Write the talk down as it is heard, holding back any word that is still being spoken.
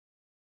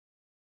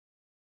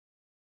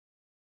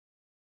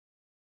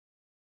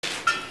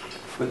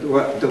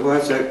Well, there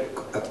was a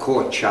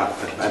coat shop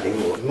at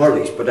Ballymote,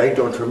 Murray's, but I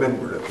don't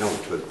remember it now.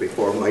 It was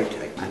before my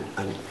time.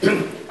 And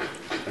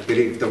I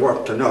believe there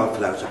worked an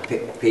awful lot of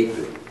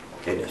people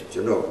in it.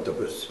 You know, there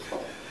was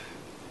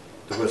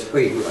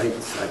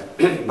wheelwrights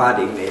and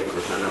body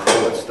makers and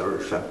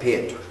upholsterers and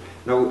painters.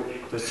 Now,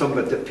 there's some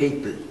of the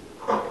people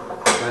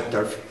that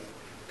their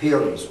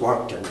parents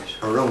worked in it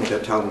around the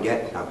town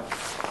yet now.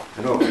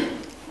 You know,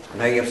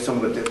 and I have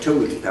some of the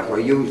tools that were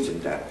used in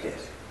that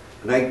place.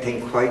 And I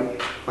think why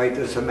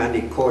there's so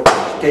many coaches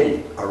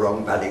still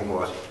around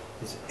Ballymote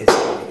is,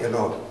 you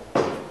know,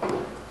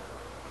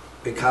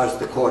 because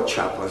the coat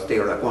shop was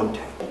there at one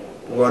time.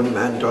 One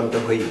man done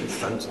the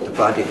wheels and the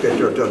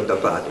bodybuilder done the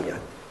body,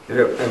 and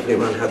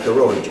everyone had their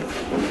own job.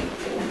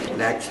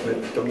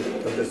 Blacksmith done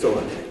his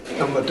own thing.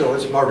 Some of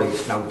those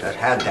Murrays now that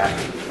had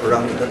that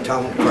around the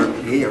town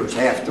for years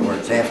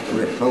afterwards,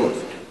 after it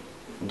closed.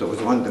 And there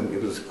was one of them, he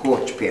was a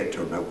coach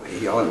painter now.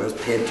 He always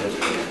painted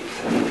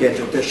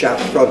the shop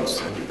fronts,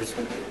 and he was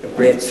a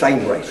great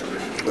sign writer.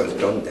 He was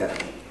done there,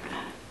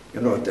 you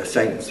know, the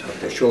signs of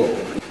the show.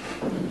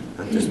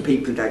 And there's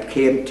people that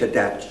came to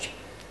that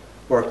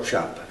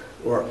workshop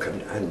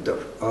working, and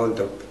all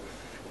the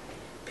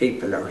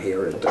people are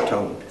here in the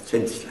town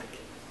since, like,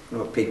 you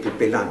know, people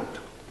belonged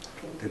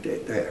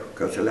there,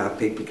 because a lot of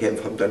people came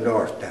from the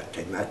north that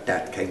time, at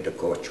that kind of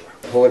coach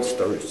work.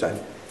 Holsters and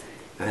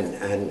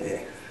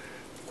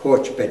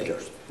coach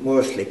builders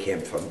mostly came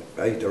from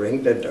either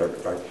England or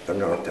the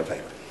north of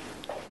Ireland.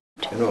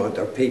 You know,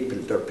 there are people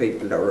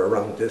that are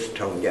around this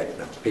town yet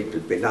now.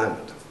 People belong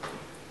to them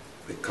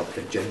a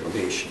couple of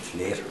generations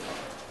later.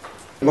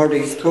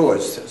 Murray's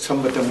closed.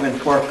 Some of them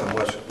went working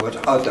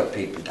with other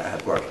people that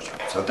had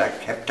workshops, so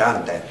that kept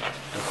on the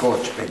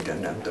coach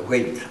building and the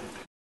wheels.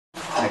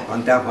 Like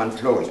when that one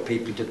closed,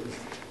 people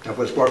that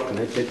was working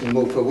it didn't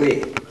move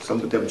away. Some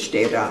of them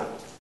stayed on.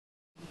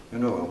 You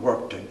know, and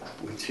worked in,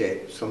 we'd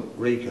say, some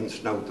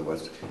regions now, there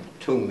was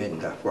 2 men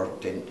that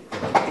worked in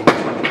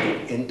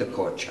the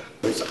coach shop.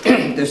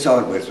 This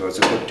always was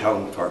a good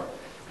town for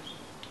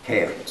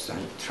carts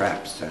and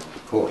traps and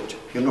coach,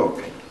 you know,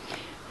 kind of.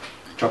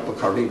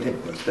 Tuppercurry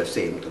was the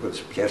same, there was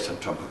a place in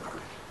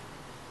Tuppercurry.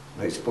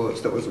 I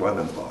suppose there was one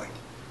in Boy.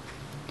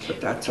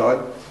 But that's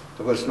all.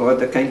 There was no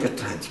other kind of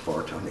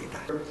transport, only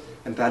that.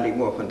 In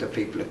Ballymote, when the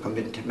people had come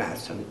into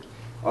Mass, and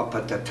up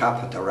at the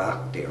top of the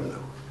rock there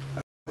now,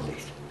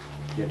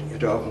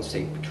 you'd often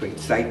see between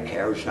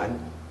sidecars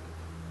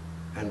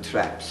and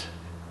traps.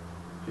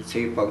 You'd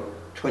see about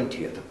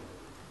 20 of them.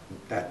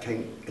 That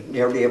thing,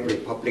 nearly every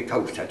public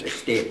house had a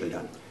stable,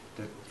 and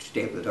they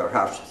stabled their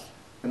horses.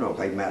 You know,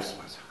 why Mass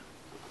was.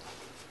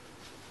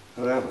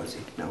 Well, that was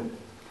it now.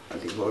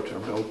 Ballymote, or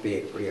no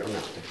bakery or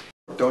nothing.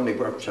 The only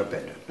workshop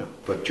in it, no.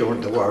 But during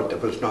the war there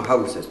was no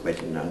houses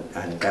building,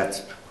 and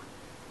that's,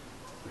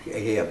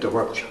 he had the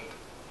workshop.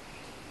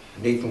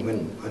 And even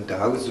when the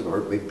houses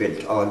were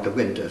rebuilt, all the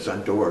windows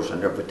and doors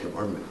and everything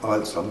were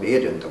also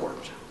made in the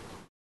workshop.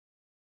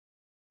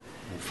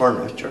 And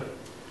furniture,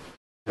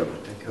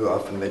 everything. I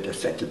often made a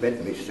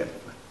settlement myself,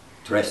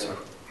 dresser.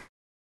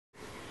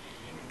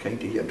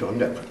 Kind of, you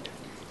done everything.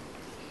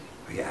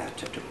 You had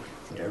to do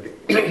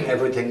it.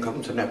 Everything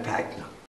comes in a pack now.